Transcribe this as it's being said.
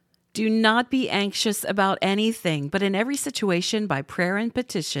Do not be anxious about anything, but in every situation, by prayer and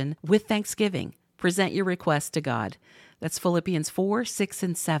petition, with thanksgiving, present your request to God. That's Philippians 4, 6,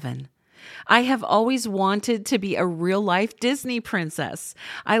 and 7. I have always wanted to be a real-life Disney princess.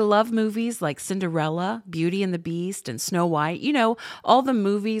 I love movies like Cinderella, Beauty and the Beast, and Snow White. You know, all the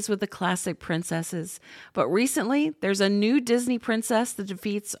movies with the classic princesses. But recently, there's a new Disney princess that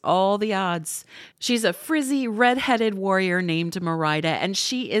defeats all the odds. She's a frizzy, red-headed warrior named Merida, and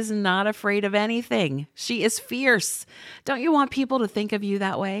she is not afraid of anything. She is fierce. Don't you want people to think of you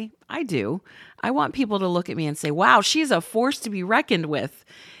that way? I do. I want people to look at me and say, wow, she's a force to be reckoned with.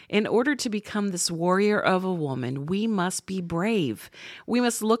 In order to become this warrior of a woman, we must be brave. We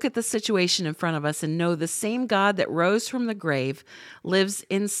must look at the situation in front of us and know the same God that rose from the grave lives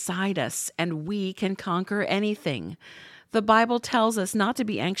inside us, and we can conquer anything. The Bible tells us not to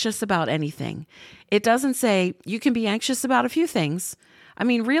be anxious about anything. It doesn't say you can be anxious about a few things. I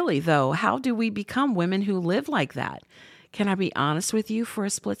mean, really, though, how do we become women who live like that? Can I be honest with you for a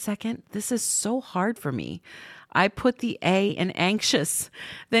split second? This is so hard for me. I put the A in anxious.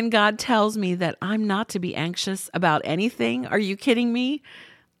 Then God tells me that I'm not to be anxious about anything. Are you kidding me?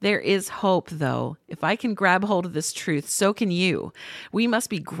 There is hope, though. If I can grab hold of this truth, so can you. We must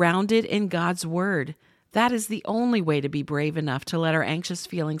be grounded in God's word. That is the only way to be brave enough to let our anxious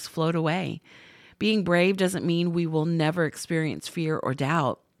feelings float away. Being brave doesn't mean we will never experience fear or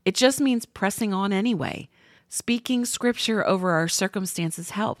doubt. It just means pressing on anyway. Speaking scripture over our circumstances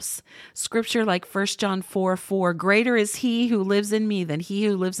helps. Scripture like 1 John 4:4, greater is he who lives in me than he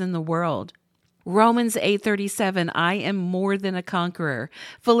who lives in the world. Romans 8:37, I am more than a conqueror.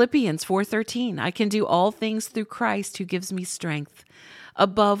 Philippians 4:13, I can do all things through Christ who gives me strength.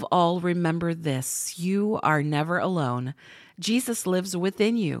 Above all, remember this, you are never alone. Jesus lives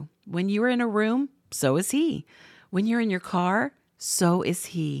within you. When you are in a room, so is he. When you're in your car, so is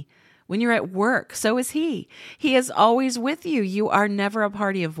he. When you're at work, so is he. He is always with you. You are never a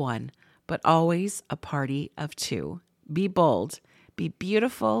party of one, but always a party of two. Be bold, be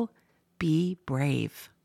beautiful, be brave.